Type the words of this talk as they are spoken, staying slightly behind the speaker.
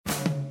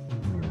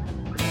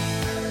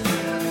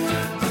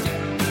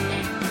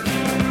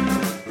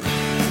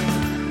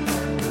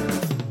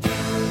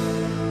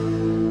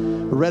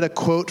read a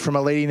quote from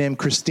a lady named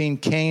Christine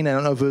Kane. I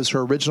don't know if it was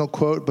her original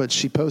quote, but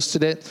she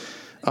posted it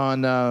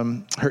on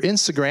her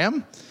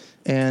Instagram.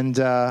 And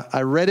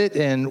I read it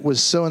and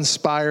was so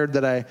inspired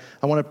that I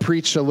want to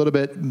preach a little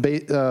bit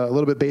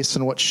based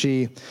on what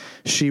she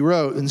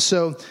wrote. And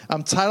so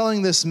I'm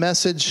titling this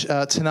message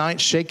tonight,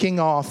 Shaking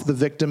Off the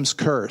Victim's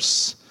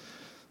Curse.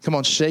 Come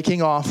on,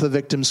 shaking off the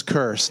victim's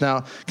curse.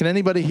 Now, can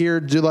anybody here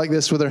do like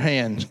this with their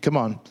hand? Come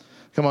on,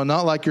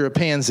 not like you're a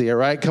pansy, all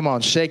right? Come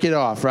on, shake it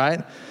off,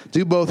 right?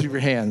 Do both of your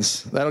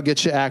hands. That'll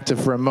get you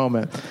active for a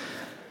moment.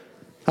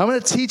 I'm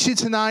going to teach you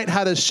tonight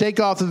how to shake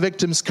off the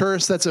victim's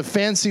curse. That's a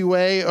fancy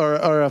way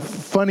or a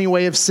funny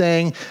way of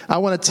saying, I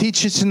want to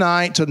teach you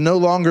tonight to no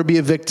longer be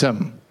a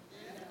victim.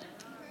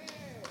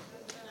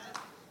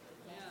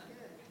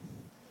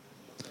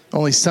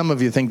 Only some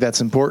of you think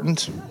that's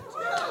important.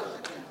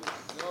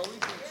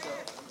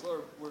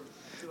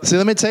 See,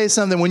 let me tell you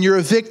something. When you're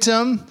a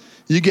victim,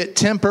 you get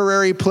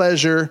temporary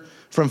pleasure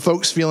from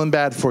folks feeling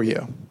bad for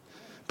you.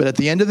 But at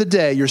the end of the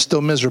day, you're still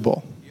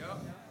miserable.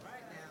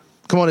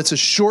 Come on, it's a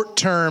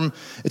short-term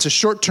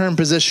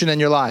position in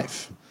your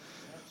life.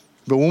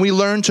 But when we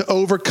learn to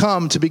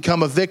overcome, to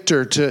become a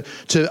victor,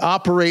 to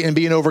operate and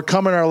be an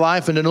overcomer in our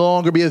life and to no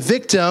longer be a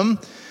victim,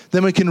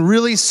 then we can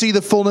really see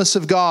the fullness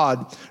of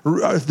God,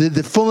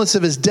 the fullness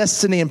of his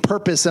destiny and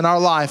purpose in our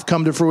life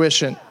come to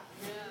fruition.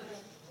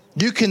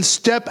 You can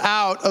step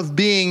out of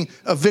being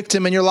a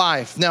victim in your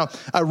life. Now,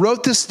 I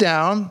wrote this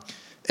down,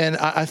 and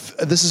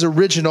this is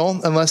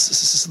original,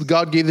 unless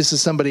God gave this to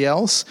somebody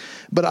else.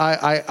 But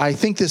I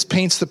think this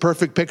paints the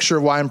perfect picture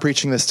of why I'm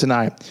preaching this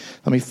tonight.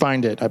 Let me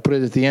find it. I put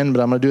it at the end,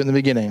 but I'm going to do it in the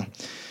beginning.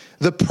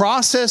 The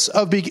process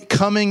of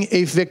becoming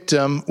a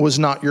victim was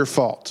not your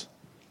fault.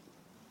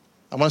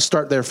 I want to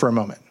start there for a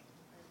moment.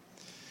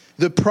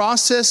 The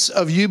process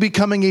of you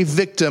becoming a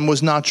victim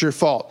was not your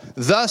fault.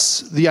 Thus,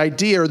 the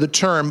idea or the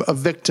term of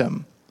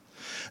victim.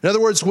 In other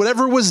words,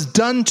 whatever was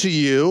done to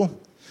you,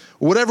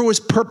 whatever was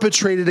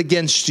perpetrated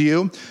against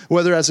you,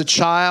 whether as a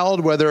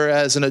child, whether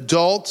as an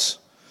adult,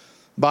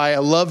 by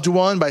a loved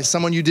one, by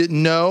someone you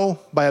didn't know,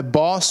 by a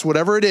boss,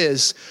 whatever it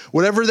is,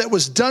 whatever that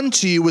was done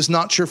to you was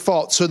not your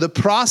fault. So the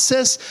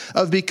process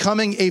of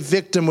becoming a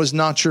victim was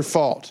not your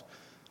fault.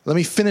 Let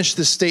me finish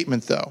this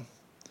statement, though.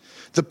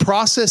 The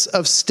process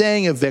of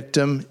staying a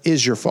victim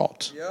is your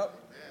fault. Yep.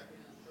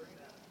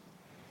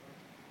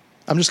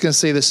 I'm just going to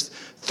say this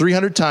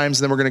 300 times,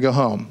 and then we're going to go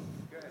home.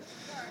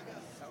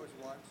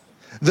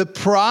 The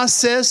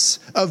process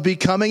of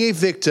becoming a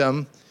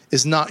victim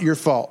is not your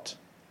fault.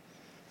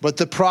 But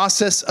the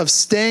process of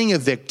staying a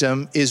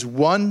victim is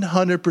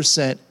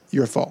 100%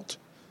 your fault.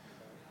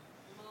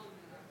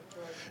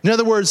 In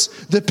other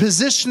words, the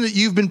position that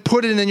you've been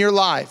put in your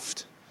life,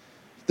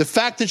 the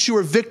fact that you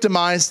were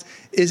victimized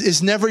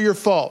is never your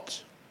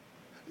fault.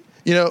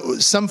 You know,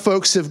 some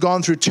folks have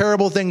gone through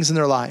terrible things in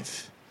their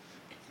life,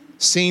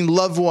 seen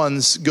loved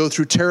ones go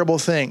through terrible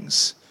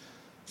things.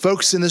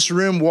 Folks in this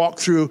room walk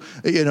through,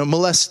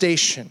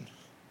 molestation.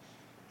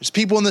 There's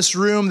people in this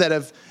room that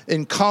have,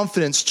 in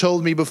confidence,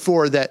 told me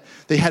before that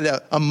they had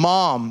a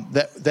mom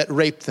that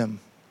raped them,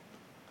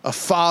 a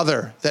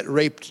father that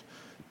raped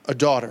a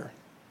daughter,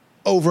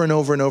 over and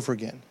over and over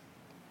again.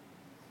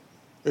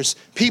 There's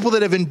people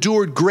that have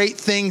endured great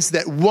things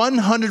that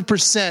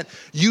 100%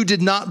 you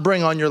did not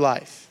bring on your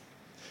life.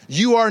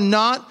 You are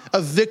not a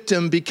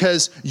victim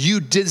because you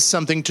did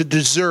something to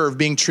deserve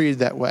being treated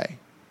that way.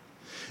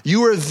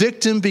 You are a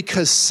victim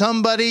because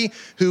somebody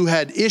who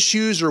had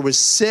issues or was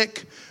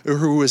sick or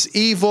who was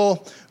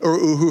evil or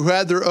who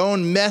had their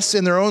own mess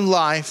in their own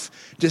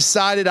life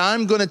decided,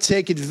 I'm going to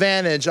take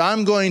advantage.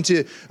 I'm going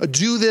to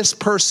do this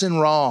person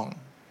wrong.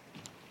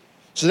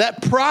 So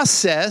that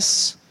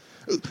process,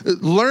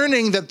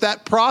 learning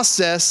that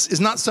process is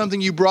not something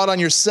you brought on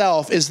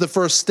yourself is the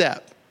first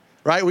step,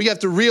 right? We have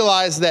to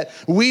realize that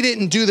we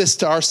didn't do this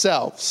to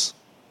ourselves.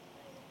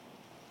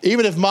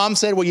 Even if mom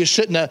said, well, you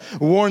shouldn't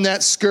have worn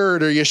that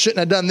skirt, or you shouldn't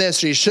have done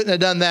this, or you shouldn't have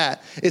done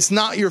that. It's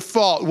not your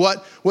fault.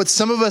 What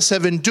some of us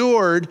have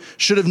endured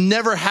should have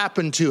never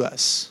happened to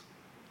us.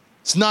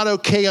 It's not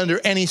okay under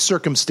any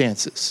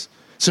circumstances.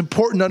 It's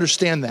important to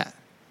understand that.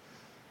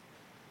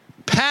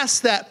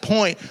 Past that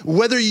point,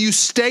 whether you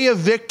stay a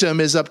victim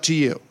is up to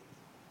you.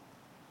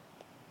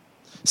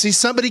 See,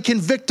 somebody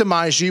can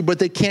victimize you, but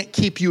they can't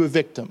keep you a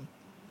victim.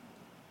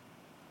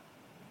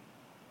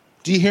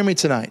 Do you hear me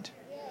tonight?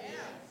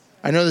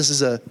 I know this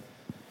is a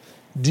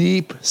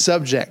deep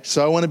subject,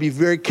 so I want to be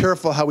very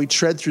careful how we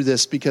tread through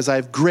this because I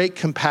have great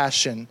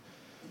compassion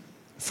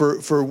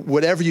for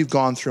whatever you've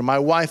gone through. My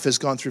wife has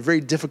gone through very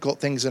difficult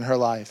things in her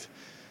life,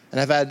 and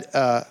I've had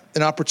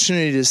an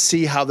opportunity to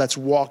see how that's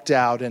walked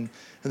out, and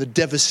the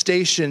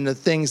devastation, the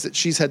things that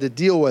she's had to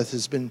deal with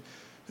has been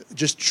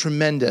just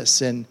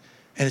tremendous, and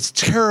it's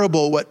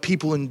terrible what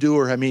people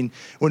endure. I mean,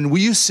 when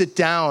you sit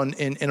down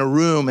in a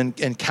room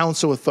and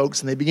counsel with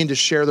folks and they begin to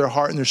share their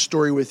heart and their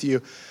story with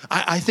you,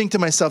 I think to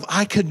myself,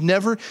 I could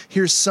never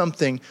hear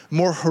something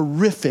more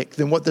horrific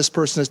than what this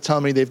person is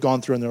telling me they've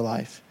gone through in their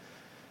life.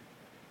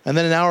 And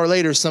then an hour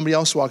later, somebody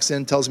else walks in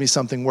and tells me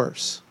something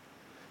worse.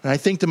 And I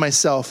think to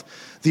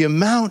myself, the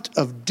amount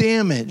of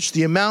damage,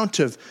 the amount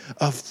of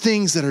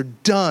things that are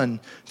done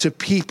to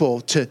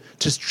people to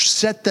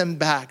set them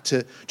back,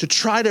 to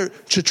try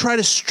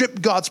to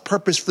strip God's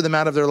purpose for them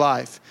out of their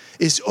life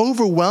is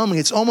overwhelming.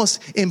 It's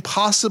almost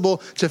impossible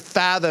to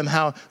fathom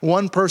how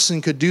one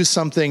person could do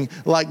something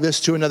like this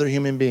to another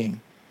human being.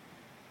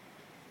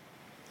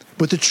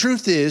 But the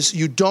truth is,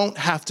 you don't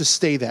have to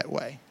stay that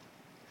way.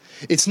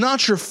 It's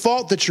not your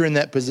fault that you're in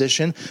that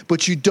position,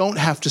 but you don't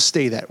have to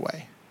stay that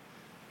way.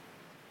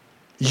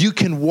 You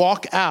can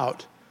walk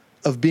out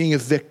of being a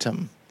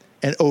victim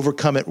and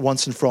overcome it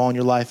once and for all in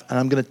your life, and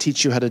I'm going to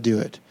teach you how to do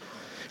it.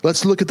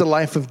 Let's look at the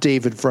life of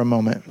David for a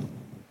moment.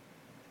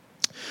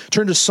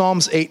 Turn to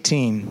Psalms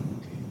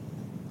 18.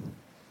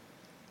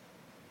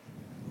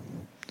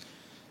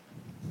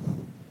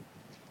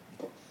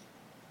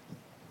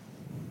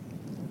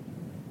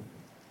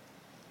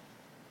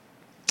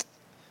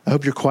 I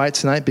hope you're quiet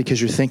tonight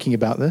because you're thinking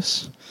about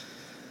this,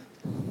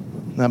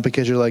 not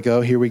because you're like,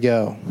 oh, here we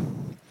go.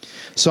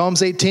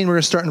 Psalms 18, we're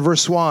going to start in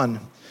verse 1.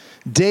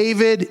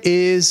 David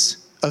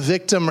is a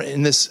victim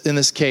in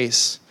this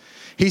case.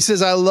 He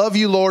says, I love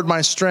you, Lord,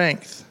 my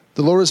strength.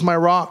 The Lord is my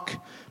rock,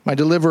 my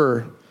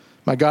deliverer.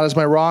 My God is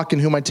my rock in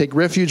whom I take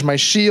refuge, my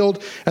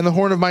shield and the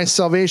horn of my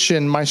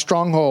salvation, my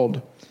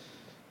stronghold.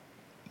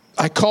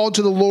 I called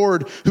to the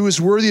Lord who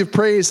is worthy of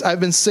praise. I've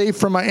been saved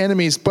from my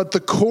enemies, but the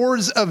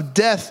cords of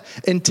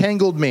death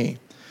entangled me.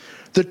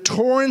 The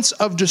torrents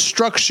of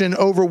destruction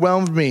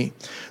overwhelmed me.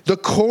 The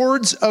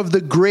cords of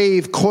the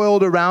grave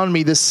coiled around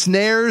me. The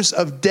snares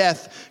of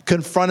death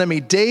confronted me.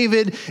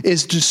 David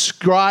is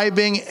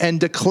describing and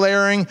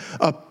declaring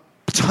a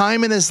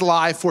time in his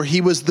life where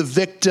he was the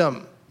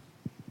victim.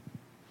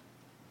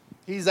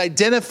 He's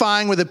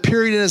identifying with a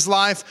period in his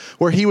life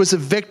where he was a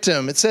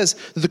victim. It says,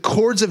 the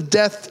cords of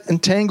death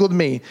entangled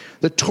me.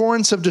 The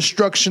torrents of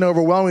destruction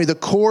overwhelmed me. The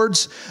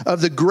cords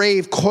of the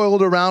grave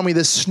coiled around me.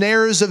 The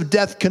snares of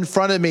death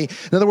confronted me.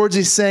 In other words,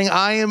 he's saying,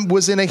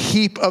 was in a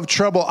heap of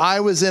trouble.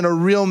 I was in a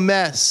real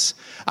mess.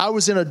 I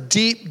was in a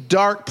deep,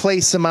 dark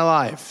place in my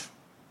life.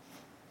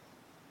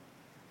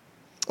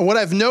 And what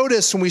I've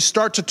noticed when we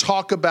start to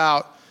talk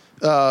about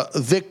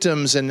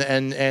victims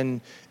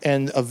and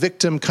a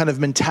victim kind of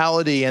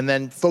mentality, and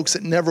then folks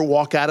that never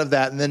walk out of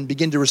that and then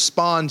begin to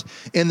respond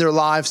in their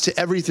lives to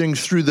everything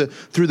through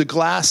the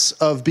glass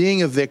of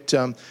being a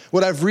victim.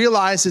 What I've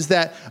realized is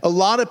that a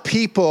lot of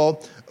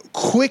people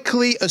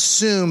quickly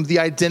assume the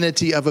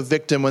identity of a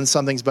victim when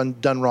something's been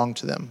done wrong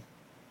to them.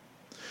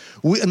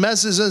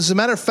 As a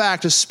matter of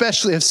fact,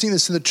 especially I've seen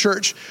this in the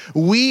church,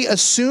 we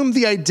assume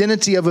the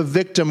identity of a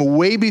victim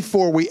way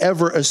before we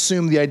ever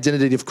assume the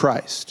identity of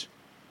Christ.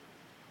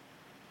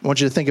 I want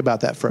you to think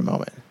about that for a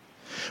moment.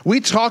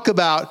 We talk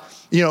about,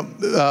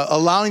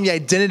 allowing the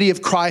identity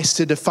of Christ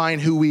to define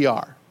who we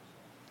are.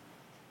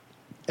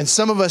 And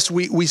some of us,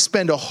 we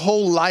spend a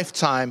whole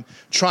lifetime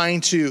trying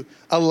to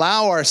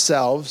allow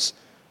ourselves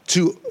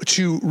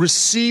to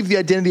receive the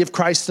identity of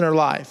Christ in our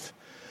life.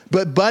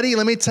 But buddy,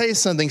 let me tell you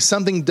something.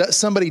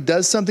 Somebody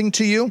does something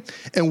to you,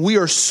 and we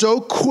are so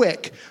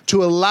quick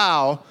to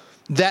allow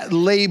that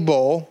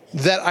label,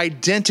 that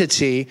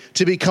identity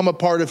to become a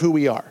part of who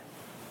we are.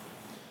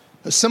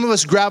 Some of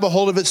us grab a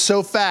hold of it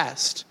so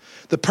fast.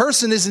 The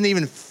person isn't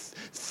even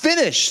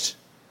finished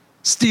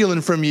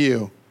stealing from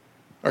you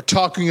or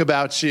talking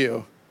about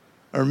you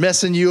or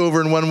messing you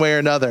over in one way or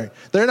another.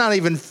 They're not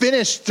even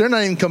finished. They're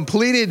not even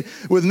completed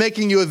with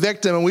making you a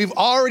victim. And we've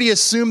already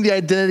assumed the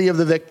identity of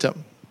the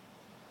victim.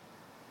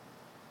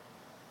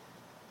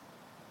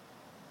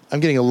 I'm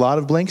getting a lot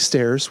of blank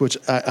stares, which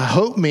I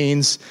hope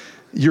means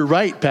you're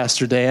right,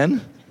 Pastor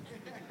Dan.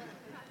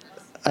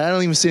 I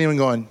don't even see anyone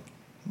going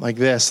like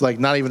this, like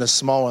not even a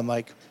small one,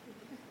 like.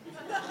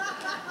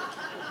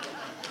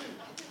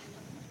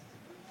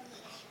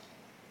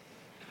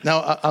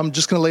 Now, I'm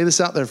just going to lay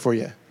this out there for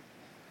you,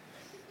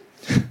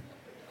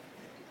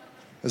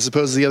 as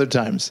opposed to the other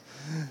times.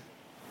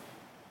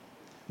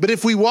 But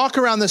if we walk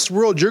around this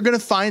world, you're going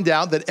to find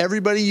out that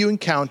everybody you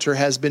encounter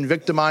has been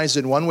victimized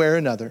in one way or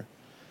another.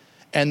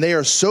 And they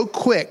are so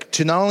quick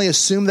to not only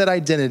assume that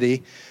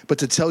identity, but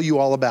to tell you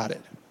all about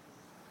it.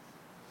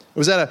 I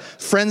was at a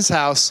friend's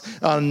house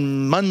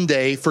on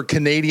Monday for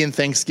Canadian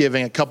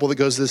Thanksgiving, a couple that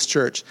goes to this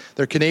church.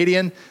 They're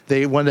Canadian.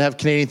 They wanted to have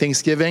Canadian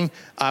Thanksgiving.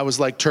 I was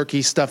like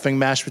turkey, stuffing,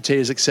 mashed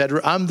potatoes, etc.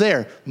 I'm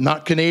there.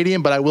 Not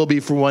Canadian, but I will be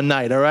for one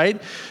night, all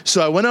right?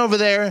 So I went over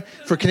there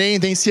for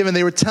Canadian Thanksgiving.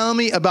 They were telling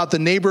me about the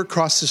neighbor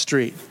across the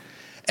street.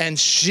 And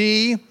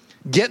she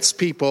gets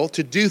people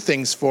to do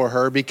things for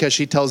her because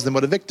she tells them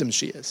what a victim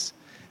she is.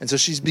 And so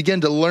she's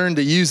begun to learn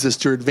to use this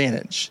to her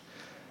advantage.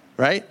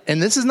 Right?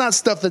 And this is not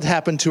stuff that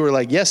happened to her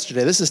like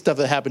yesterday. This is stuff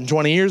that happened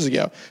 20 years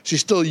ago. She's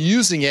still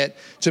using it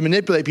to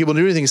manipulate people and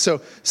do anything.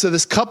 So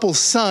this couple's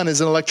son is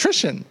an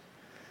electrician.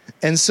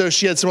 And so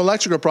she had some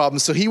electrical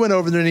problems. So he went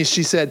over there and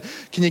she said,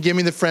 can you give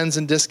me the friends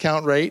and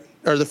discount rate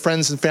or the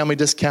friends and family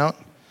discount?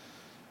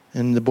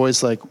 And the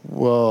boy's like,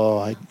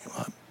 well,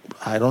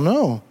 I don't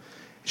know.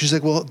 She's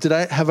like, well,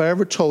 have I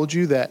ever told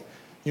you that,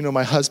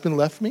 my husband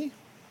left me?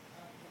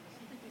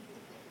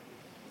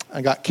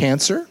 I got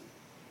cancer.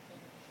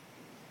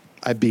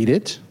 I beat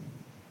it.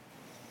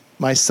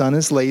 My son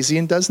is lazy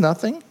and does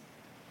nothing.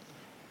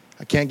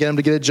 I can't get him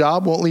to get a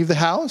job, won't leave the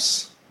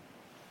house.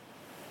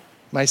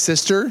 My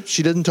sister,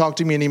 she doesn't talk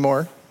to me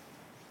anymore.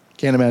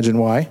 Can't imagine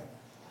why.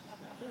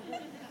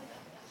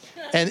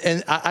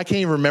 And I can't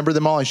even remember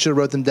them all. I should have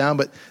wrote them down,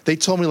 but they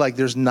told me like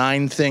there's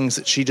 9 things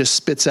that she just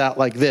spits out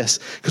like this.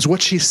 Because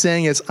what she's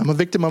saying is, I'm a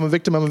victim, I'm a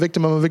victim, I'm a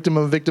victim, I'm a victim,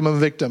 I'm a victim, I'm a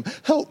victim.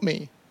 Help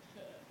me.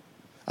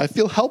 I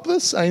feel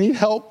helpless, I need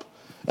help,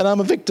 and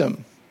I'm a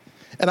victim.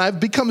 And I've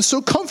become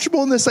so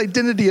comfortable in this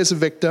identity as a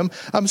victim.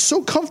 I'm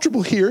so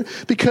comfortable here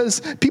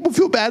because people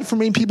feel bad for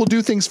me and people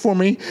do things for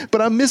me,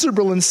 but I'm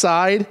miserable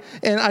inside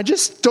and I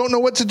just don't know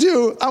what to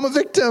do. I'm a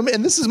victim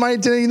and this is my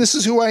identity and this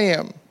is who I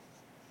am.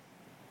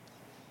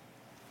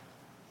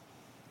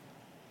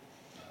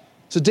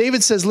 So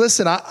David says,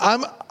 listen,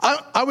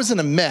 I was in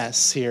a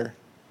mess here.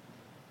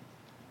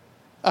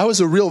 I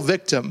was a real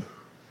victim.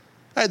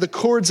 I had the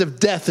cords of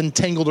death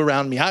entangled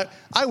around me.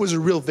 I was a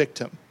real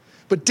victim.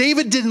 But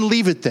David didn't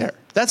leave it there.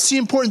 That's the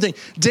important thing.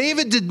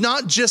 David did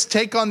not just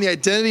take on the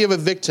identity of a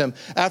victim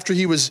after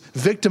he was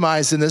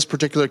victimized in this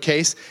particular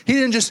case. He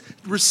didn't just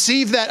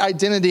receive that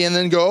identity and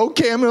then go,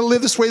 okay, I'm going to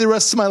live this way the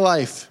rest of my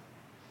life.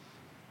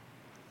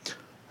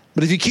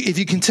 But if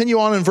you continue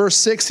on in verse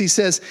 6, he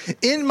says,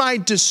 in my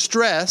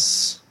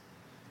distress,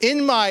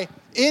 in my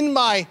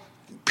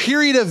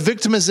period of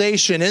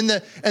victimization,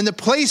 in the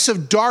place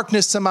of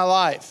darkness in my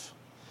life,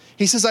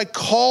 he says, I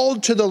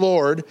called to the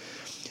Lord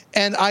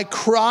and I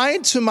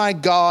cried to my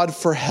God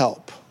for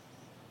help.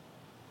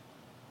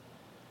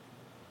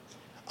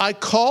 I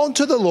called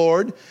to the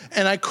Lord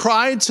and I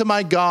cried to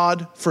my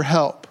God for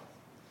help.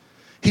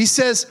 He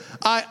says,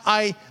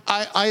 I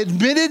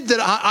admitted that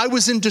I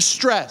was in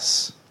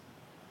distress.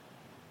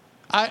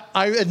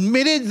 I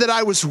admitted that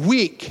I was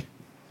weak.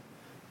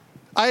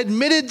 I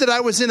admitted that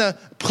I was in a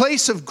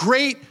place of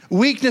great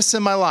weakness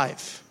in my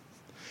life.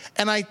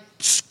 And I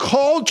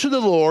called to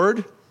the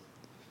Lord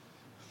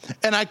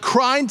and I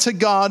cried to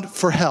God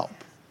for help.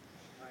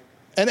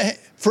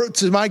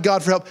 To my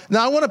God for help.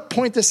 Now I want to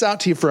point this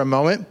out to you for a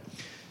moment.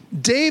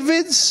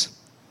 David's,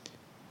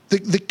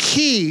 the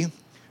key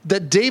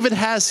that David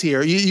has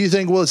here, you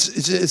think, well,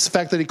 it's the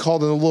fact that he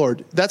called on the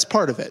Lord. That's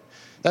part of it.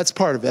 That's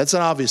part of it. That's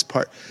an obvious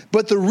part.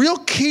 But the real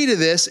key to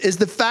this is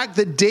the fact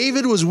that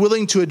David was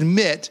willing to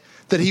admit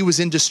that he was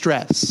in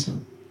distress.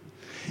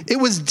 It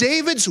was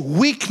David's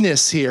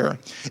weakness here.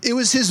 It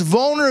was his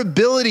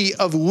vulnerability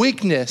of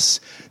weakness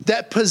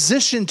that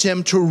positioned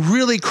him to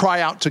really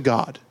cry out to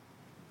God.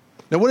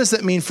 Now, what does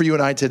that mean for you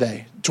and I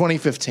today,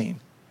 2015?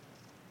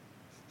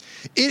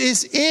 It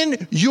is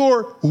in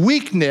your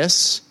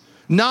weakness,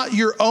 not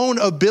your own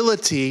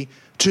ability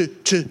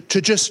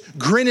to just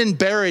grin and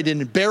bear it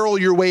and barrel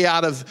your way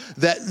out of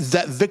that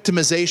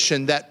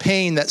victimization, that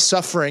pain, that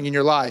suffering in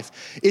your life.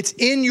 It's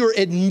in your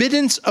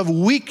admittance of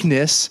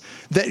weakness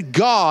that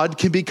God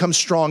can become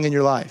strong in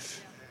your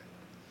life.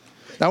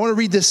 Now, I want to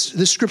read this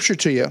scripture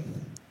to you.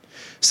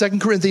 2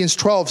 Corinthians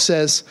 12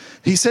 says,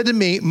 he said to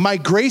me, my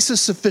grace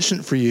is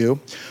sufficient for you,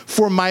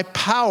 for my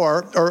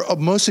power, or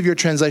most of your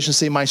translations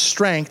say my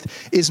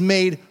strength, is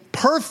made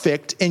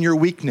perfect in your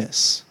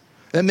weakness.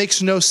 That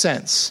makes no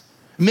sense.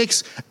 It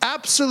makes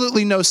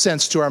absolutely no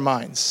sense to our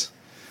minds.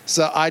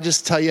 So I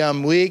just tell you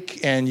I'm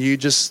weak and you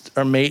just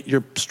are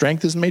your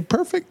strength is made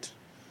perfect.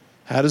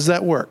 How does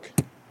that work?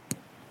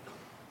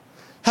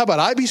 How about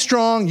I be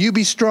strong, you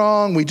be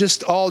strong, we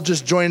just all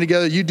join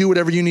together, you do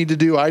whatever you need to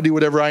do, I do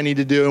whatever I need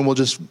to do, and we'll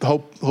just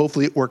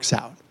hopefully it works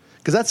out.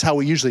 Because that's how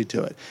we usually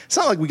do it. It's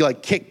not like we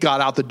kick God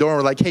out the door and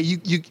we're like, hey,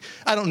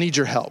 I don't need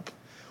your help.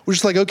 We're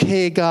just like,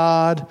 okay,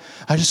 God,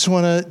 I just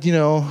want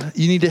to,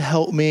 you need to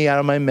help me out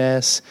of my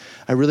mess.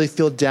 I really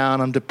feel down.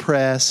 I'm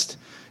depressed.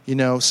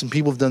 Some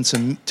people have done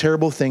some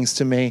terrible things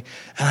to me.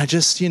 And I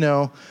just,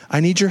 I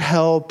need your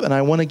help and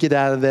I want to get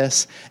out of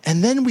this.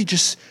 And then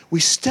we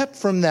step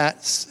from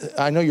that.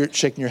 I know you're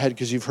shaking your head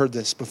because you've heard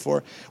this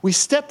before. We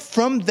step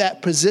from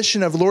that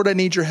position of, Lord, I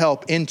need your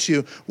help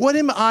into what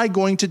am I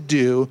going to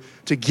do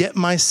to get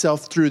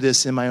myself through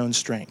this in my own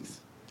strength?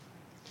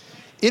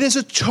 It is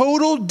a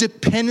total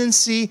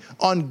dependency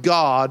on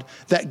God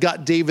that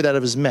got David out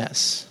of his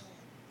mess.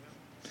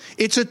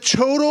 It's a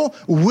total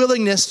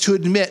willingness to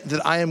admit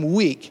that I am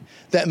weak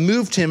that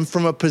moved him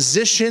from a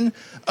position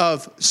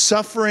of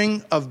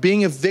suffering, of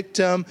being a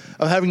victim,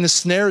 of having the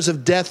snares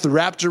of death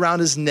wrapped around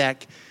his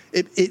neck.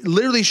 It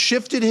literally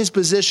shifted his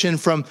position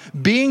from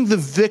being the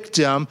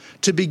victim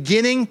to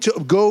beginning to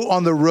go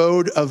on the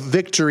road of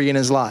victory in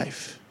his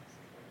life.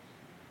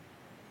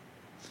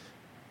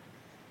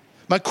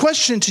 My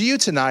question to you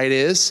tonight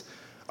is,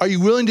 are you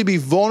willing to be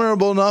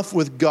vulnerable enough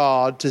with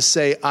God to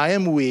say, I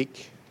am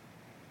weak,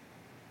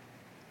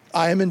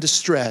 I am in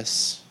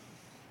distress,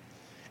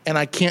 and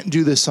I can't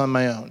do this on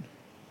my own,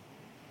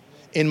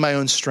 in my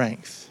own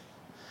strength.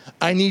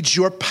 I need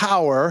your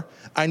power,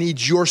 I need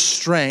your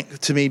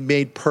strength to be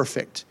made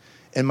perfect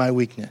in my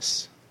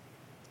weakness.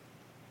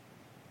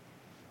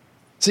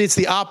 See, it's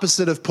the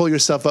opposite of pull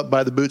yourself up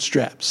by the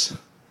bootstraps.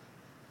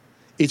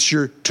 It's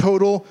your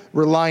total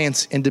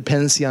reliance and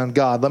dependency on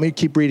God. Let me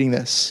keep reading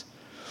this.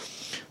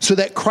 So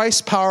that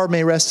Christ's power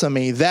may rest on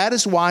me. That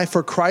is why,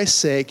 for Christ's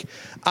sake,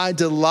 I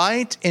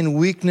delight in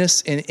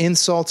weakness, in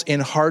insults,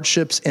 in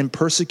hardships, in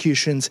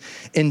persecutions,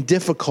 in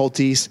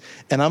difficulties.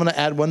 And I'm going to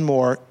add one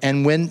more.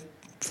 And when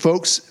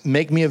folks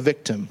make me a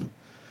victim,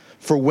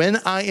 for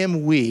when I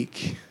am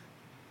weak,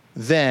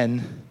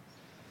 then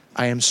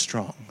I am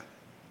strong.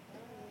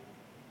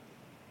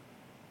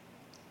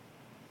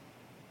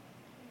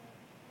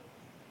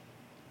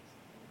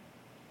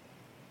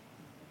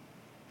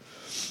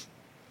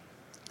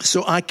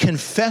 So I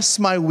confess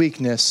my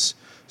weakness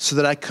so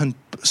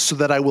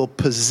that I will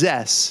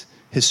possess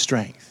his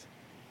strength.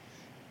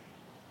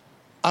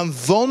 I'm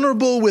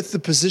vulnerable with the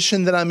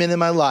position that I'm in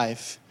my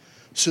life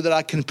so that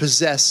I can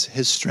possess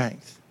his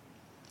strength.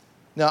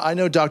 Now, I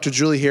know Dr.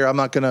 Julie here, I'm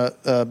not going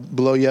to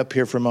blow you up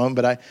here for a moment,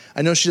 but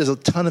I know she does a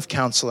ton of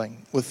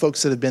counseling with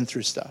folks that have been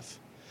through stuff.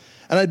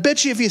 And I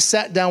bet you if you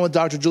sat down with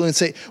Dr. Julie and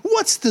say,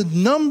 what's the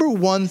number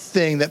one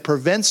thing that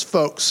prevents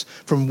folks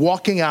from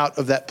walking out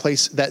of that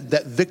place,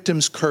 that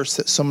victim's curse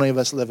that so many of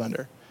us live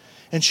under?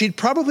 And she'd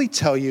probably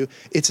tell you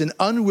it's an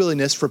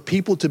unwillingness for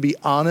people to be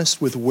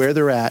honest with where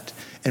they're at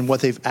and what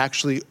they've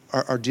actually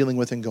are dealing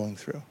with and going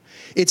through.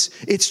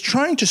 It's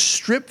trying to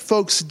strip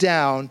folks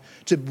down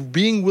to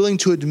being willing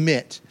to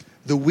admit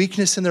the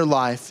weakness in their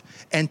life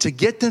and to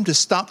get them to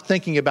stop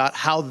thinking about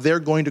how they're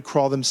going to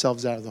crawl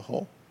themselves out of the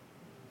hole.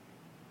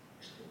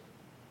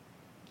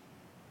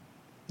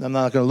 I'm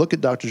not going to look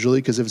at Dr.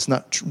 Julie because if it's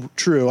not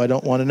true, I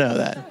don't want to know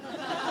that.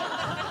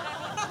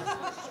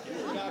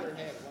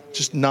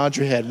 Just nod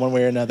your head one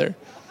way or another.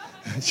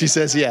 She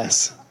says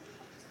yes.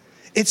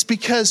 It's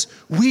because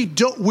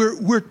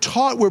we're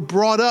taught, we're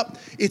brought up,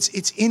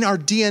 it's in our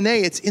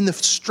DNA, it's in the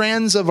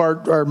strands of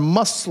our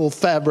muscle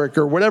fabric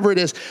or whatever it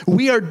is.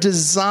 We are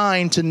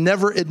designed to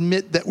never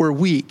admit that we're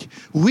weak.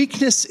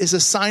 Weakness is a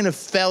sign of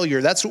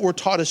failure. That's what we're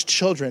taught as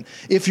children.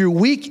 If you're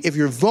weak, if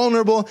you're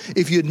vulnerable,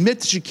 if you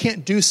admit that you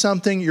can't do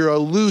something, you're a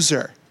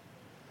loser.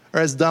 Or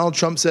as Donald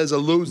Trump says, a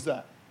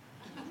loser.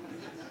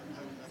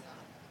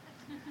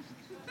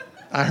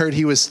 I heard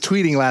he was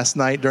tweeting last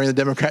night during the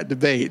Democrat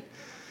debate.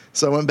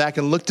 So I went back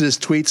and looked at his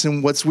tweets,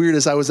 and what's weird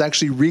is I was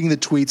actually reading the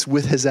tweets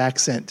with his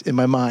accent in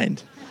my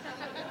mind.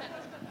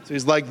 So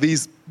he's like,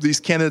 these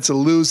candidates are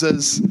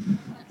losers.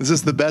 Is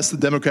this the best the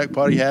Democratic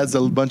Party has?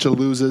 A bunch of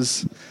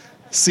losers.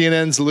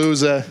 CNN's a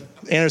loser.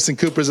 Anderson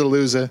Cooper's a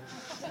loser.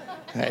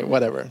 Hey,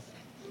 whatever.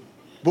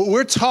 But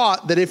we're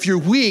taught that if you're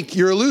weak,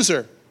 you're a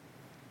loser.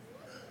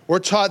 We're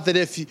taught that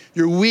if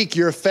you're weak,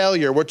 you're a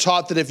failure. We're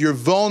taught that if you're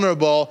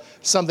vulnerable,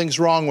 something's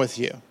wrong with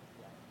you.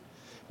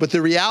 But the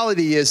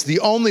reality is the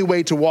only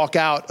way to walk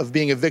out of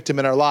being a victim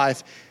in our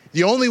life,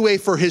 the only way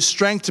for his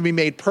strength to be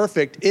made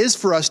perfect is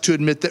for us to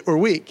admit that we're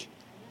weak.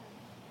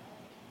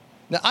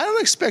 Now, I don't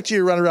expect you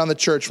to run around the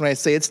church when I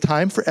say it's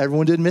time for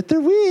everyone to admit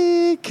they're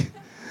weak.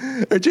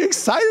 Aren't you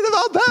excited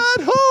about that?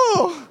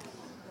 Oh,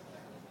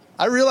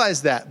 I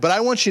realize that, but I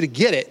want you to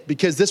get it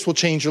because this will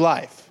change your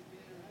life.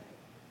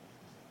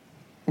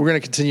 We're going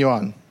to continue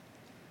on.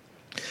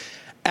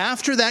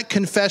 After that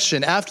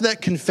confession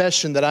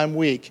that I'm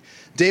weak,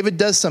 David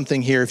does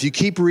something here. If you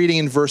keep reading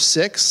in verse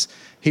 6,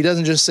 he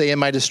doesn't just say, in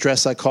my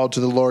distress, I called to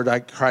the Lord, I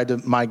cried to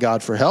my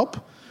God for help.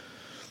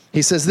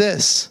 He says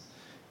this,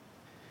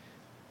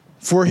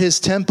 for his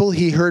temple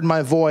he heard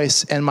my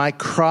voice, and my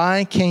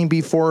cry came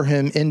before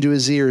him into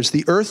his ears.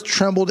 The earth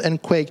trembled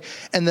and quaked,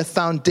 and the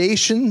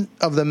foundation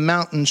of the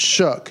mountain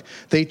shook.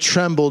 They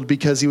trembled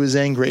because he was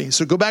angry.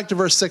 So go back to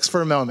verse 6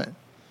 for a moment.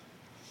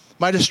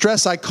 My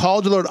distress, I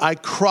called to the Lord. I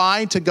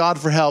cried to God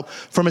for help.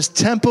 From his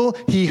temple,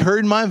 he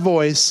heard my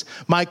voice.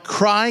 My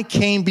cry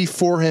came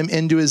before him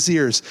into his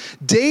ears.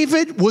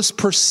 David was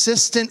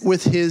persistent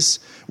with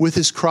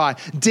his cry.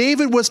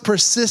 David was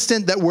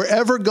persistent that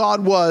wherever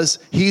God was,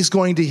 he's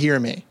going to hear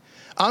me.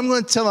 I'm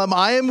going to tell him,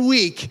 I am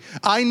weak.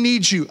 I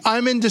need you.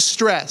 I'm in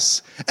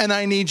distress, and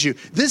I need you.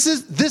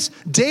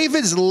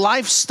 David's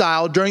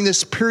lifestyle during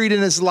this period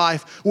in his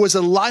life was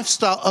a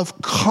lifestyle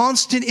of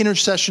constant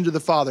intercession to the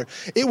Father.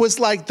 It was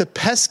like the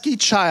pesky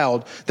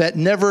child that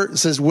never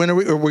says, when are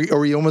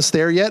we almost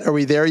there yet? Are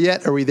we there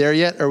yet? Are we there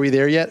yet? Are we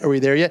there yet? Are we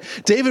there yet?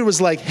 David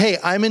was like, hey,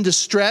 I'm in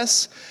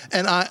distress,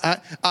 and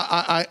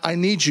I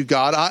need you,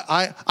 God.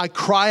 I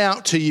cry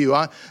out to you.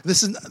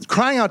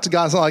 Crying out to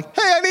God is not like,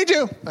 hey, I need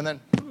you. And then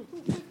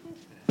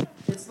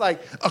it's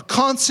like a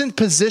constant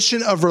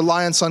position of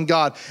reliance on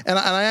God. And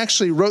I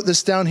actually wrote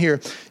this down here.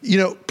 You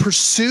know,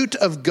 pursuit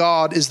of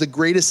God is the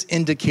greatest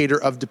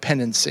indicator of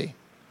dependency.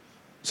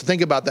 So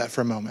think about that for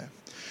a moment.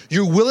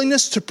 Your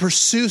willingness to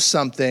pursue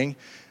something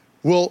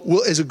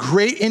is a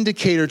great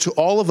indicator to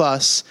all of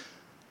us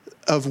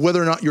of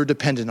whether or not you're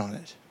dependent on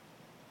it.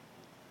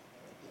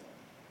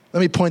 Let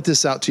me point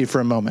this out to you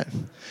for a moment.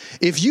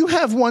 If you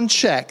have one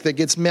check that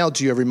gets mailed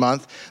to you every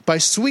month by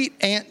sweet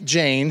Aunt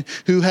Jane,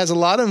 who has a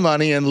lot of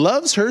money and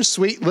loves her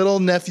sweet little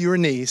nephew or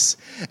niece,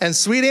 and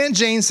sweet Aunt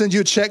Jane sends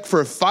you a check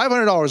for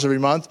 $500 every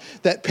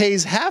month that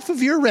pays half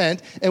of your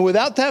rent, and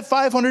without that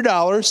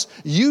 $500,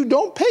 you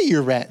don't pay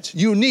your rent.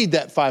 You need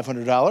that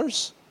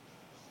 $500.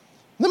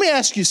 Let me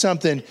ask you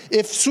something.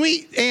 If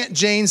sweet Aunt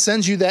Jane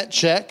sends you that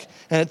check,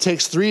 and it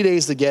takes 3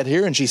 days to get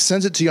here, and she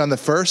sends it to you on the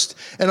 1st,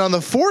 and on the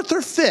 4th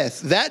or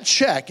 5th, that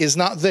check is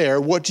not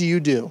there, what do? You're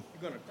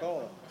going to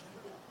call her.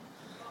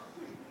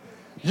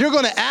 You're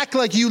going to act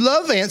like you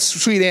love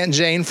sweet Aunt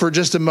Jane for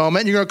just a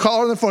moment. You're going to call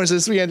her on the phone and say,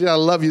 sweet Aunt Jane, I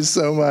love you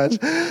so much.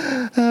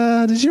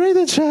 Did you write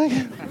that check?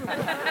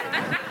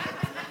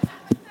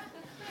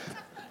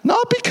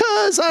 Not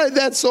because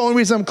that's the only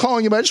reason I'm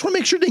calling you, but I just want to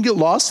make sure it didn't get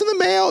lost in the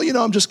mail.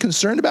 I'm just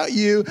concerned about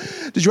you.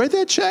 Did you write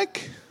that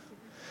check?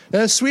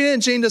 Now, if sweet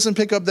Aunt Jane doesn't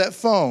pick up that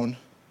phone,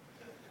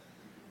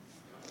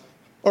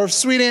 or if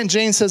sweet Aunt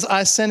Jane says,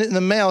 I sent it in the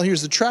mail,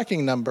 here's the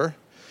tracking number,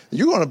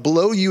 you're going to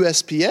blow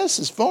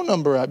USPS's phone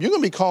number up. You're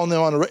going to be calling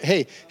them on,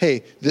 hey,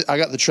 I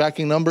got the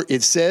tracking number.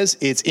 It says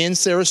it's in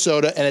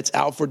Sarasota and it's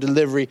out for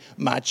delivery,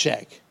 my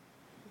check.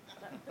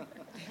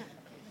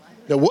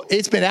 Now,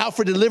 it's been out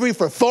for delivery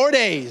for 4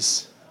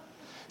 days.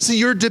 See,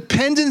 your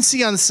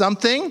dependency on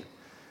something,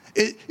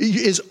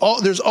 there's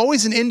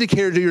always an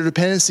indicator to your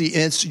dependency,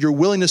 and it's your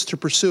willingness to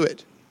pursue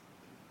it.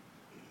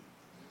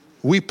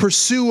 We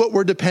pursue what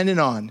we're dependent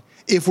on.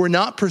 If we're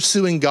not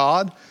pursuing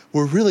God,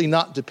 we're really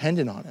not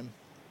dependent on him.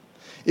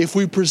 If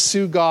we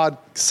pursue God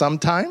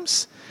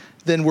sometimes,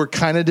 then we're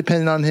kind of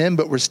dependent on him,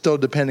 but we're still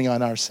depending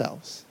on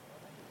ourselves.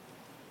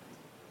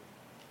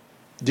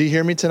 Do you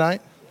hear me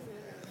tonight?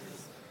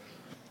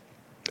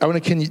 I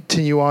want to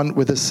continue on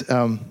with this.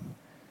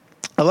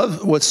 I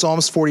love what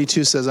Psalms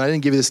 42 says. And I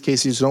didn't give you this,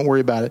 Casey, so don't worry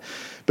about it.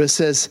 But it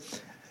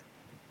says,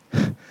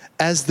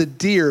 as the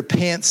deer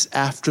pants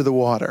after the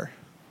water,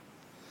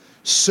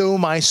 so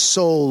my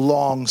soul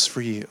longs for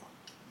you.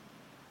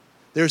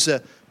 There's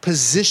a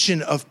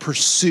position of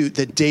pursuit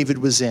that David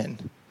was in.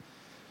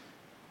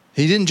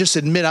 He didn't just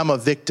admit, I'm a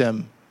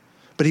victim,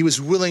 but he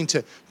was willing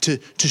to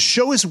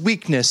show his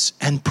weakness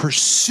and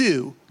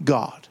pursue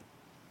God.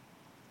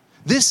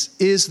 This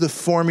is the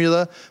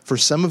formula for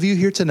some of you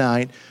here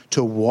tonight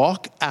to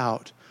walk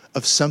out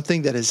of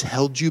something that has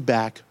held you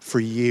back for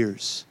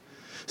years.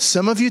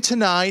 Some of you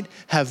tonight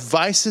have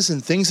vices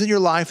and things in your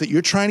life that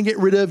you're trying to get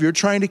rid of, you're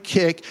trying to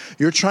kick,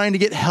 you're trying to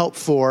get help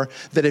for,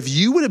 that if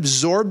you would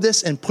absorb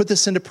this and put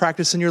this into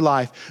practice in your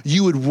life,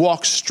 you would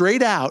walk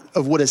straight out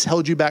of what has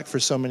held you back for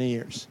so many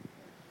years.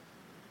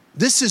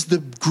 This is the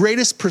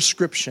greatest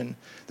prescription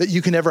that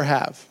you can ever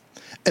have.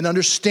 An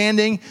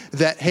understanding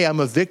that, hey, I'm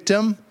a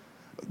victim,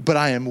 but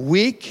I am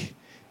weak.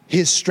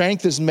 His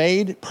strength is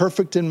made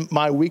perfect in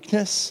my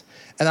weakness.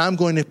 And I'm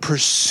going to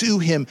pursue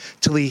him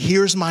till he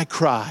hears my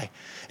cry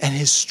and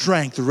his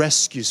strength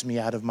rescues me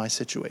out of my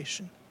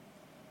situation.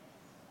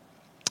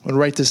 I want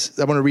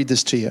to read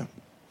this to you.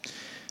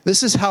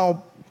 This is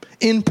how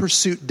in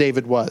pursuit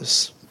David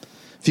was.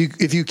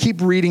 If you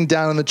keep reading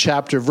down in the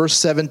chapter, verse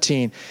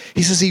 17,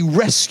 he says, he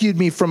rescued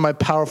me from my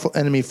powerful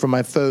enemy, from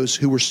my foes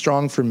who were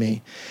strong for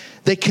me.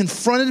 They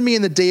confronted me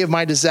in the day of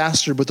my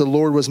disaster, but the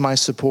Lord was my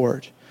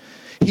support.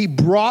 He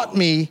brought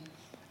me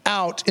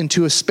out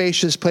into a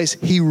spacious place.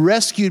 He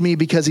rescued me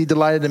because he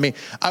delighted in me.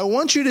 I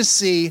want you to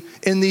see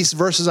in these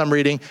verses I'm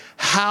reading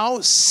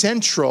how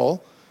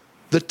central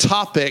the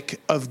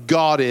topic of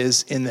God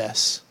is in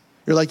this.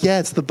 You're like, yeah,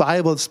 it's the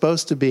Bible. It's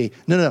supposed to be.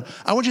 No.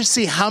 I want you to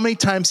see how many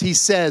times he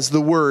says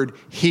the word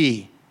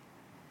he.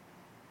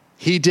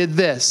 He did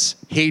this.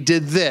 He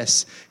did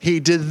this. He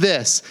did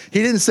this.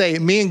 He didn't say,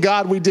 me and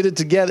God, we did it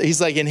together.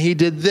 He's like, and he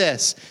did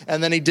this.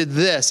 And then he did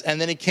this.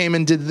 And then he came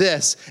and did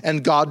this.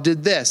 And God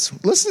did this.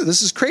 Listen,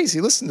 this is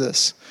crazy. Listen to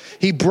this.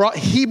 He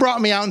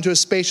brought me out into a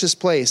spacious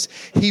place.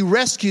 He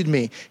rescued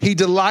me. He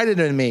delighted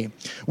in me.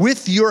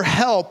 With your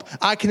help,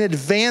 I can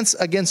advance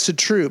against a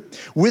troop.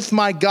 With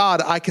my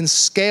God, I can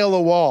scale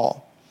a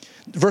wall.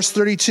 Verse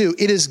 32,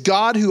 it is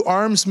God who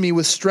arms me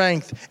with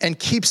strength and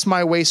keeps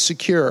my way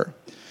secure.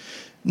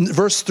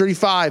 Verse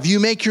 35, you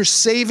make your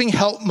saving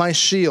help my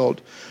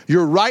shield.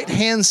 Your right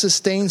hand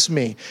sustains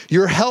me.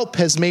 Your help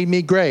has made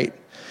me great.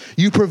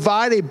 You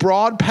provide a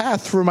broad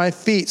path for my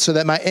feet so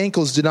that my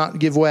ankles do not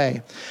give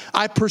way.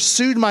 I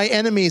pursued my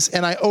enemies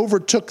and I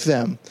overtook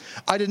them.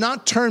 I did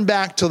not turn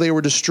back till they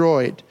were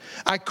destroyed.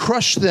 I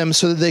crushed them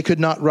so that they could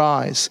not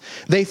rise.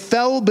 They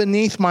fell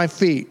beneath my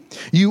feet.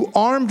 You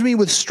armed me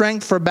with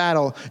strength for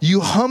battle. You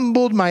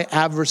humbled my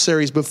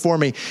adversaries before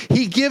me.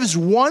 He gives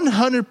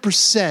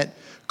 100%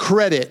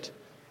 credit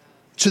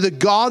to the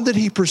God that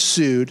he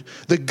pursued,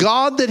 the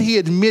God that he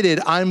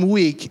admitted, I'm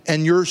weak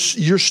and your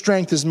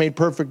strength is made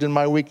perfect in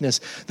my weakness.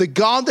 The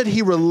God that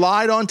he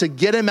relied on to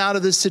get him out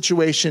of this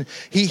situation.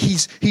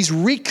 He's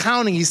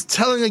recounting, he's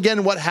telling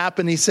again what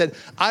happened. He said,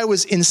 I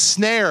was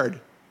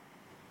ensnared.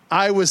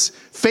 I was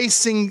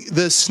facing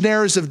the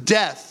snares of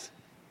death.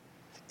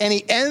 And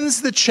he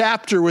ends the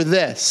chapter with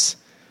this,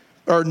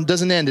 or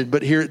doesn't end it,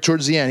 but here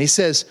towards the end, he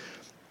says,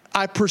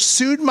 I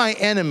pursued my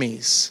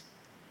enemies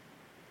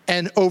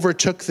and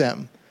overtook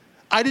them.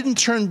 I didn't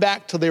turn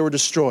back till they were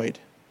destroyed.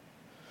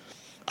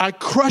 I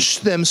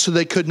crushed them so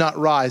they could not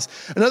rise.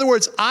 In other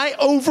words, I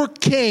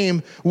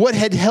overcame what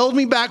had held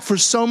me back for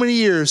so many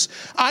years.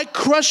 I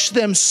crushed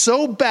them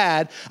so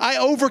bad, I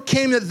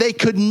overcame that they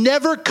could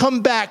never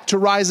come back to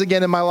rise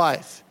again in my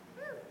life.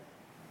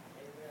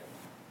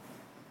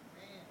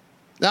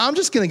 Now, I'm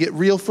just going to get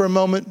real for a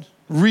moment.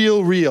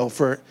 Real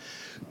for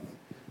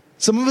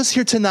some of us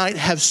here tonight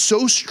have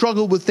so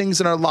struggled with things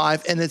in our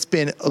life, and it's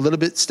been a little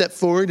bit step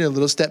forward and a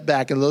little step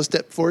back and a little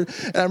step forward.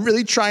 And I'm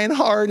really trying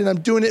hard, and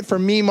I'm doing it for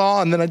me,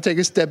 Ma, and then I take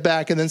a step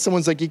back, and then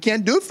someone's like, you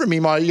can't do it for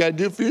me, Ma, you got to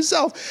do it for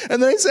yourself. And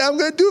then I say, I'm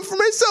going to do it for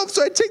myself.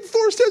 So I take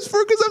 4 steps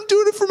forward because I'm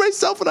doing it for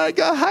myself, and I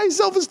got high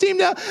self-esteem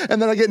now.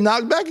 And then I get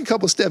knocked back a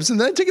couple steps,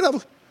 and then I take it up.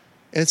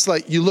 And it's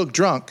like, you look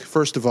drunk,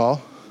 first of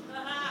all.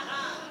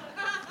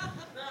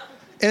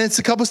 And it's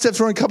a couple steps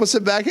forward, a couple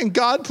steps back. And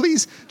God,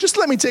 please, just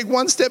let me take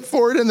 1 step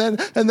forward. And then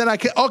I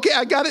can, okay,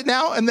 I got it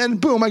now. And then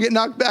boom, I get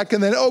knocked back.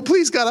 And then, oh,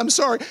 please, God, I'm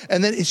sorry.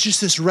 And then it's just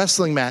this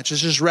wrestling match.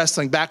 It's just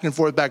wrestling back and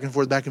forth, back and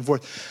forth, back and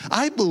forth.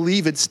 I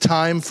believe it's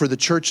time for the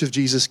Church of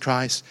Jesus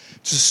Christ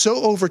to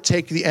so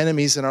overtake the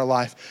enemies in our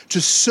life,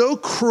 to so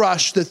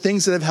crush the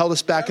things that have held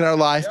us back in our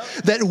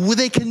life that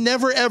they can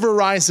never, ever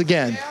rise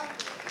again.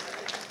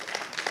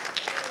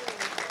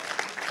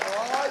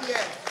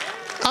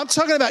 I'm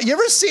talking about, you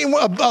ever seen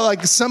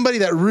like somebody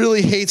that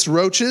really hates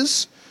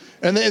roaches?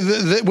 And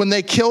when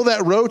they kill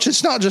that roach,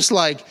 it's not just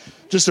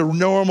a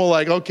normal,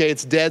 like, okay,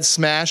 it's dead,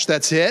 smash,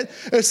 that's it.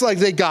 It's like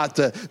they got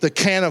the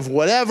can of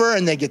whatever,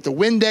 and they get the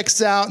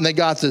Windex out, and they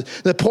got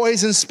the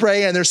poison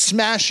spray, and they're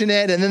smashing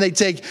it, and then they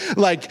take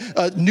like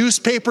a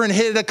newspaper and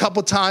hit it a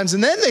couple times,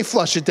 and then they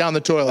flush it down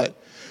the toilet.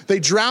 They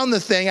drown the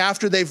thing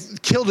after they've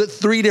killed it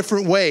 3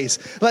 different ways.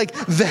 Like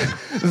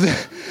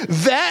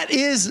that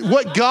is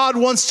what God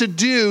wants to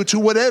do to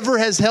whatever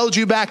has held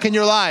you back in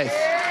your life.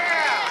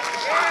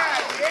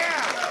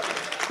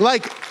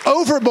 Like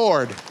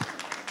overboard.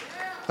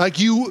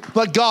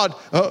 Like God,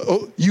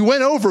 you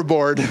went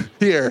overboard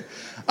here.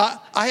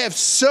 I have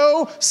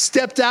so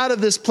stepped out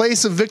of this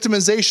place of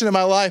victimization in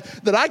my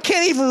life that I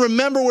can't even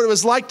remember what it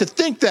was like to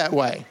think that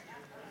way.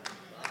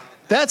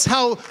 That's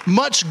how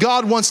much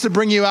God wants to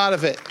bring you out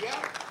of it.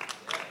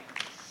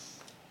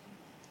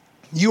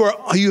 You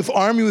have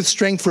armed me with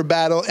strength for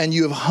battle, and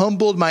you have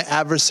humbled my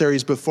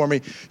adversaries before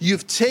me.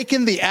 You've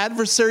taken the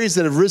adversaries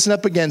that have risen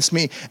up against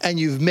me, and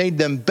you've made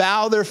them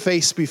bow their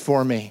face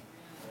before me.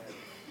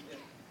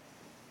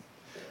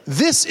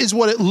 This is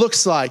what it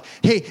looks like.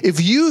 Hey,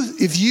 if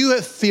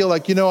you feel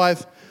like,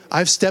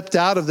 I've stepped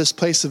out of this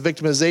place of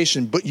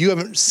victimization, but you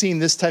haven't seen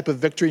this type of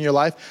victory in your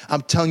life,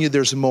 I'm telling you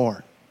there's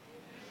more.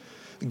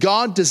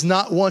 God does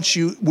not want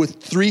you with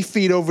 3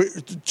 feet over,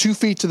 2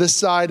 feet to this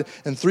side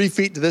and 3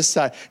 feet to this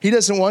side. He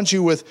doesn't want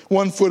you with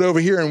 1 foot over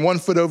here and 1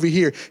 foot over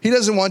here. He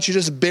doesn't want you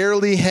just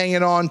barely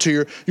hanging on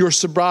to your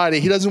sobriety.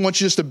 He doesn't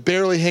want you just to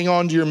barely hang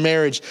on to your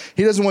marriage.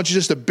 He doesn't want you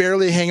just to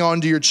barely hang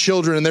on to your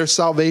children and their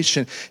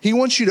salvation. He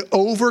wants you to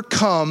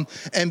overcome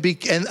and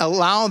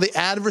allow the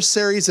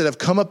adversaries that have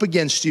come up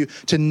against you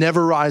to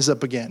never rise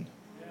up again.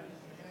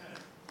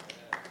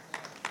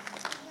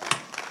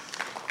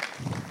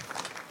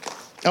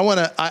 I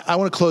want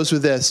to close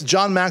with this.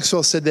 John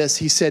Maxwell said this.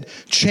 He said,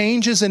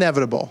 change is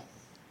inevitable,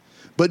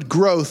 but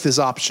growth is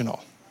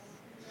optional.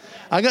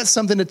 I got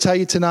something to tell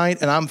you tonight,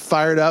 and I'm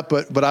fired up,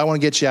 but I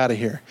want to get you out of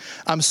here.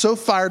 I'm so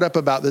fired up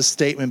about this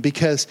statement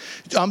because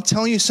I'm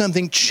telling you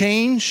something.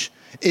 Change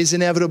is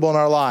inevitable in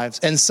our lives,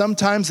 and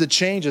sometimes the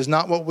change is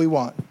not what we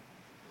want,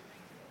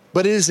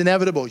 but it is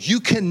inevitable.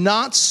 You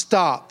cannot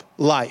stop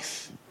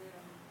life.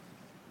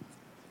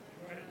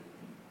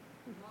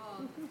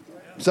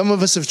 Some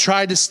of us have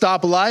tried to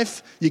stop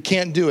life. You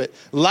can't do it.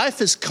 Life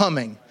is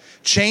coming.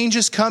 Change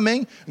is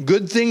coming.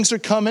 Good things are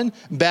coming.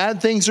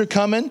 Bad things are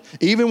coming.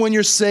 Even when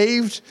you're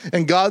saved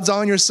and God's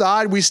on your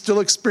side, we still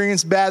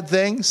experience bad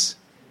things.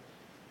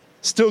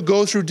 Still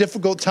go through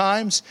difficult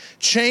times.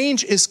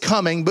 Change is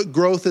coming, but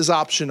growth is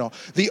optional.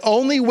 The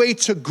only way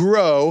to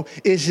grow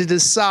is to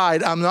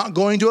decide, I'm not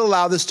going to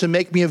allow this to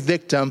make me a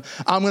victim.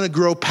 I'm going to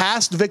grow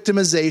past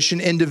victimization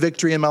into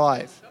victory in my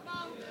life.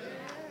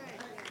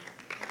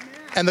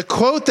 And the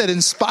quote that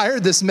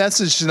inspired this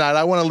message tonight,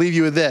 I want to leave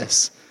you with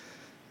this.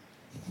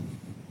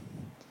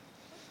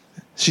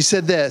 She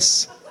said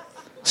this.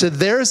 Said,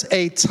 there's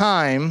a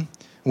time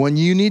when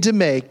you need to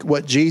make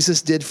what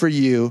Jesus did for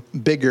you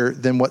bigger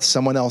than what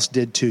someone else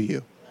did to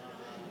you.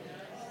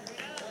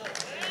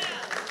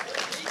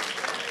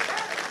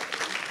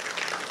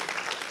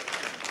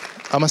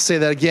 I'm going to say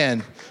that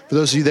again. For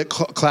those of you that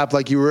clap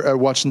like you were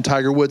watching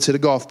Tiger Woods hit a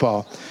golf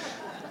ball.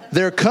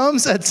 There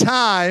comes a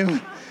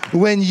time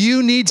when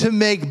you need to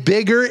make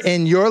bigger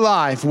in your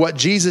life what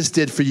Jesus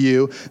did for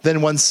you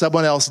than when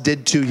someone else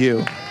did to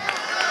you.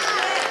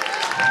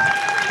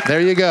 There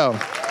you go.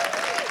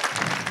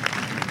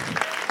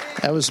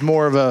 That was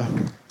more of a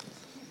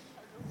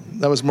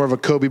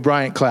Kobe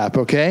Bryant clap,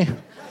 okay?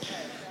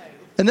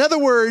 In other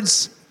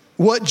words,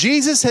 What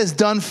Jesus has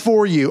done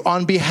for you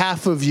on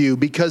behalf of you,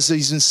 because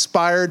he's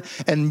inspired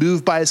and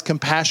moved by his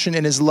compassion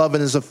and his love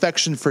and his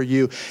affection for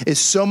you, is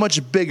so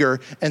much bigger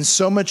and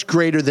so much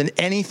greater than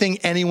anything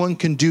anyone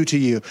can do to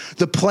you.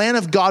 The plan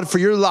of God for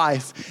your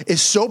life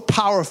is so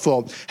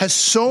powerful, has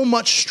so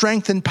much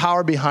strength and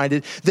power behind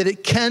it, that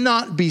it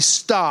cannot be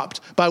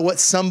stopped by what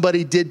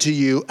somebody did to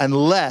you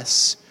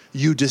unless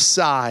you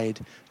decide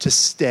to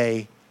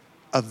stay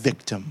a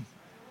victim.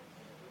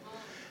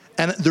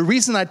 And the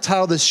reason I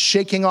title this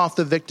Shaking Off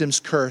the Victim's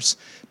Curse,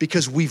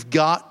 because we've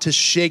got to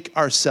shake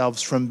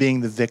ourselves from being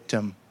the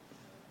victim.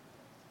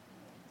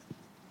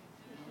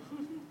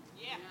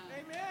 Yeah.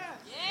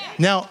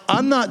 Now,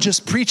 I'm not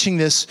just preaching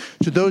this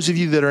to those of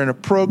you that are in a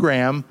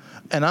program,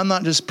 and I'm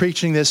not just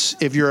preaching this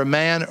if you're a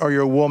man or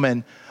you're a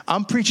woman.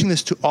 I'm preaching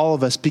this to all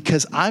of us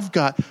because I've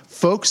got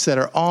folks that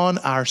are on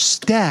our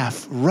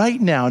staff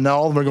right now. Now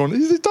all of them are going,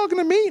 is he talking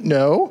to me?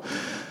 No.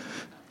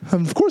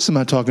 Of course I'm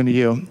not talking to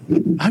you.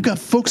 I've got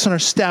folks on our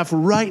staff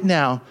right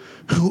now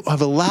who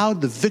have allowed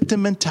the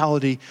victim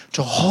mentality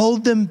to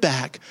hold them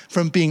back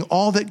from being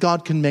all that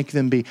God can make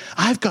them be.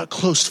 I've got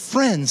close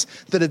friends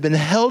that have been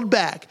held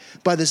back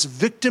by this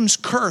victim's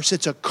curse.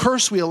 It's a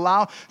curse we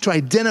allow to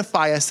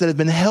identify us, that have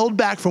been held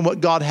back from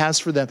what God has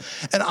for them.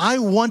 And I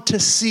want to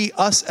see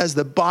us as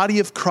the body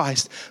of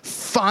Christ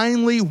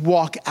finally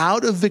walk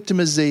out of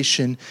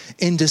victimization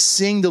into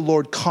seeing the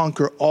Lord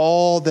conquer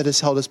all that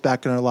has held us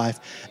back in our life.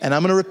 And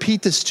I'm going to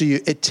repeat this to you.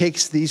 It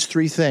takes these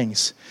three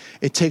things.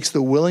 It takes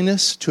the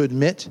willingness to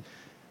admit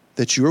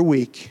that you're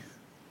weak,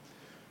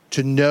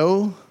 to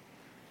know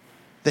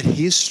that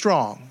he is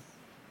strong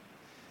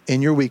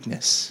in your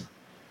weakness,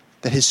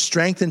 that his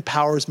strength and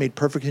power is made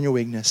perfect in your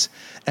weakness.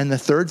 And the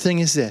third thing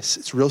is this.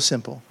 It's real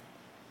simple.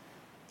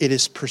 It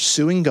is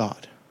pursuing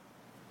God.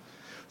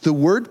 The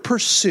word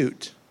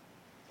pursuit,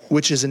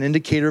 which is an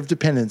indicator of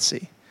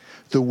dependency,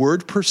 the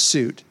word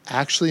pursuit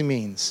actually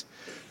means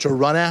to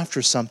run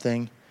after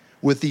something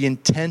with the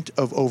intent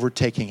of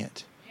overtaking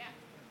it.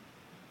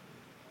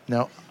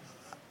 Now,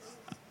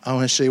 I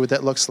want to show you what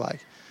that looks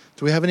like.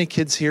 Do we have any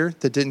kids here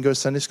that didn't go to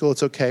Sunday school?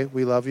 It's okay.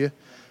 We love you.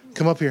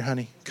 Come up here,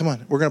 honey. Come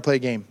on. We're going to play a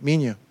game. Me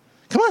and you.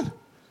 Come on. I'm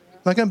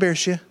not going to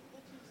embarrass you.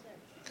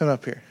 Come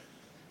up here.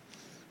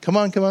 Come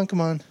on, come on, come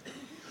on.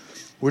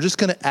 We're just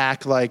going to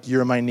act like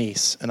you're my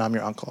niece and I'm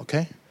your uncle,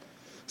 okay?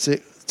 So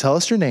tell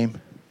us your name.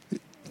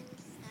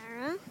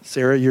 Sarah.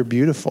 Sarah, you're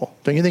beautiful.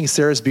 Don't you think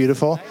Sarah's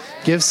beautiful?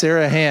 Give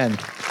Sarah a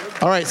hand.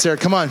 All right, Sarah,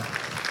 come on.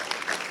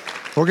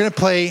 We're going to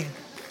play,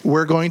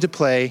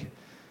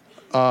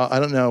 I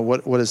don't know,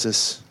 what is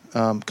this?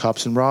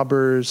 Cops and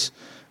robbers.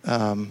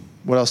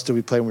 What else did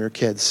we play when we were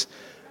kids?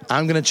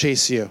 I'm going to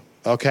chase you,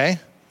 okay?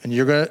 And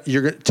you're going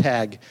to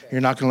tag.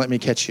 You're not going to let me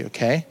catch you,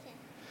 okay?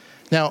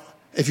 Now,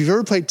 if you've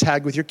ever played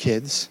tag with your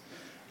kids,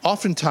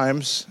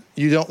 oftentimes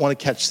you don't want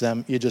to catch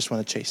them. You just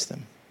want to chase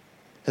them.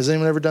 Has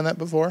anyone ever done that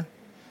before?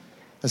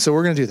 And so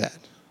we're going to do that.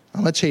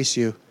 I'm going to chase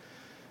you,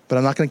 but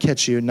I'm not going to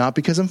catch you, not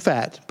because I'm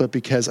fat, but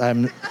because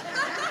I'm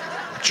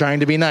trying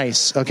to be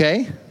nice,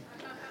 okay?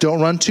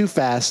 Don't run too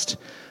fast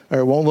or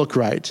it won't look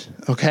right,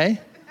 okay?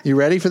 You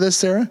ready for this,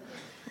 Sarah?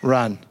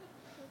 Run.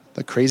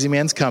 The crazy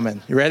man's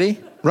coming. You ready?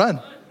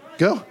 Run.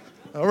 Go.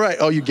 All right.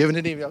 Oh, you're giving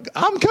it to me.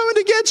 I'm coming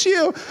to get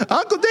you.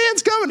 Uncle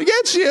Dan's coming to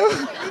get you.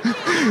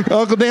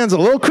 Uncle Dan's a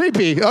little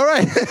creepy. All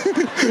right.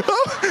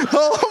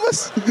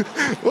 Almost.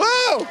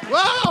 Whoa.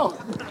 Wow.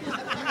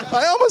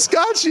 I almost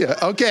got you.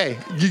 Okay.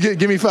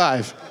 Give me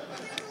 5.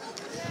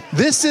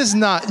 This is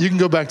not, you can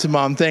go back to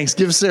mom. Thanks.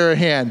 Give Sarah a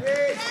hand.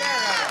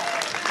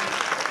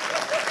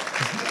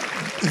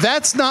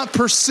 That's not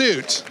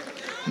pursuit.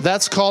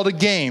 That's called a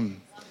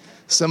game.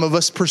 Some of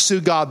us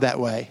pursue God that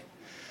way.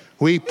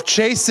 We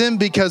chase him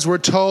because we're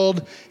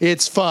told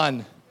it's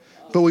fun,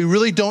 but we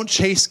really don't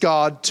chase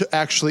God to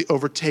actually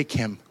overtake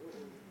him.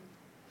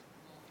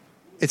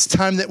 It's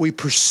time that we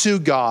pursue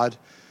God.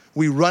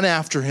 We run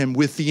after him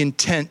with the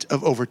intent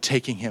of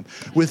overtaking him,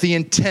 with the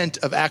intent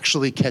of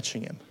actually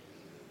catching him.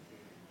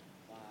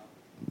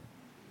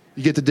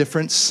 You get the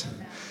difference?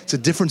 It's a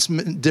different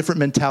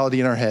mentality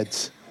in our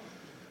heads.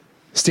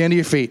 Stand to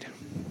your feet.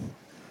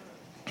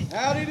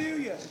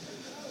 Hallelujah.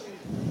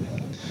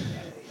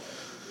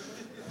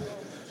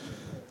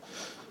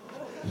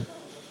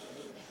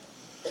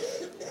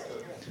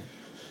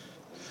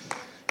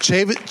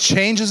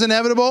 Change is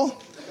inevitable.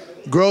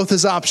 Growth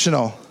is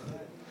optional.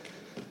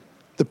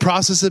 The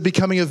process of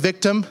becoming a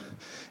victim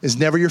is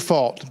never your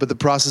fault, but the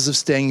process of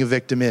staying a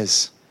victim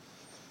is.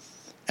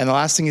 And the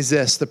last thing is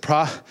this. There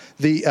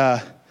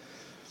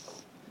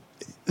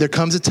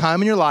comes a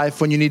time in your life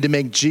when you need to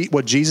make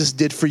what Jesus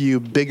did for you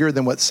bigger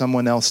than what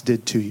someone else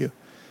did to you.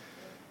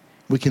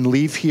 We can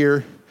leave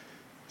here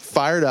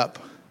fired up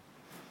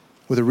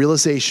with a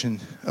realization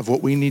of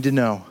what we need to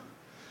know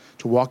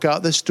to walk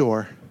out this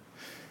door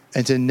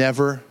and to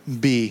never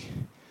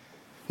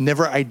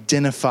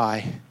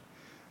identify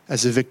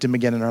as a victim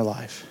again in our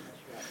life.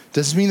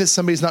 Doesn't mean that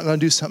somebody's not going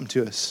to do something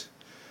to us.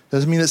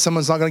 Doesn't mean that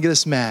someone's not going to get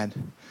us mad.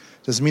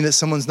 Doesn't mean that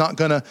someone's not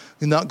going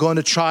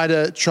to try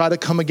to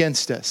come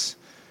against us.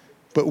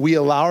 But we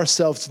allow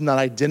ourselves to not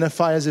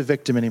identify as a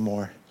victim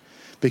anymore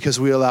because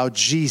we allow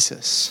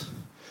Jesus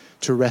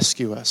to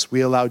rescue us.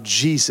 We allow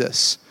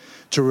Jesus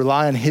to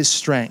rely on his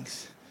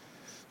strength,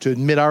 to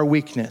admit our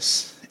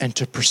weakness, and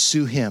to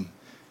pursue him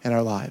in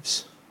our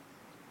lives.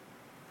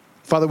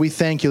 Father, we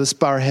thank you. Let's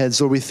bow our heads.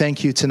 Lord, we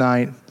thank you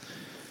tonight,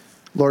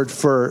 Lord,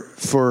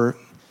 for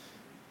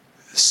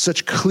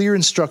such clear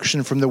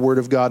instruction from the Word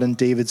of God in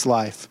David's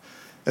life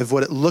of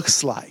what it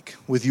looks like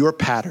with your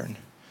pattern,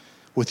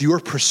 with your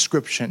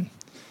prescription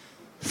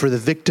for the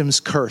victim's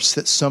curse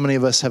that so many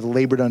of us have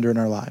labored under in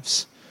our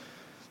lives.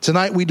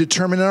 Tonight, we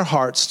determine in our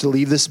hearts to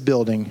leave this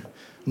building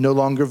no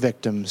longer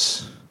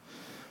victims.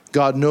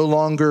 God, no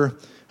longer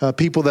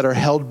people that are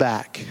held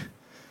back,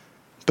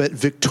 but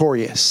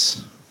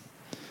victorious.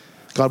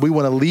 God, we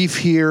want to leave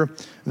here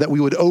that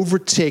we would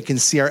overtake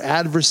and see our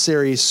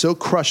adversaries so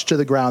crushed to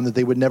the ground that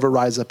they would never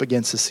rise up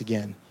against us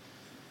again.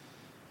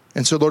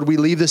 And so, Lord, we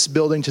leave this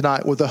building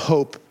tonight with a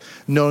hope,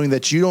 knowing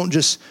that you don't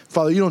just,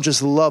 Father, you don't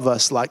just love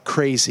us like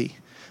crazy,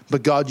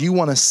 but God, you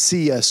want to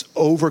see us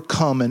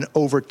overcome and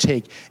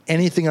overtake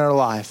anything in our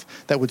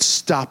life that would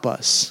stop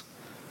us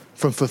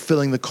from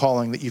fulfilling the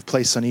calling that you've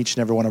placed on each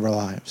and every one of our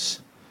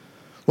lives.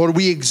 Lord,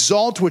 we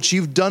exalt what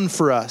you've done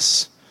for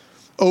us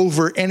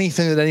over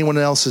anything that anyone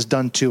else has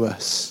done to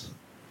us.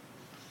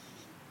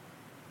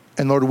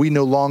 And Lord, we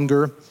no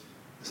longer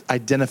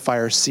identify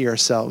or see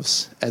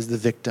ourselves as the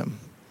victim.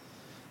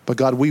 But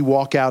God, we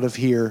walk out of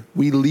here,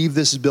 we leave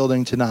this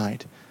building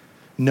tonight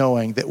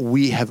knowing that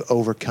we have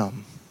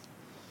overcome.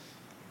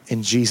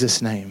 In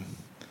Jesus' name.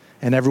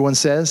 And everyone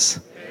says,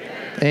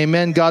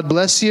 Amen. God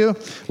bless you.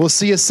 We'll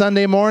see you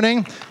Sunday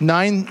morning,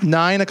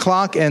 9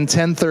 o'clock and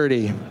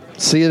 10:30.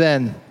 See you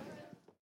then.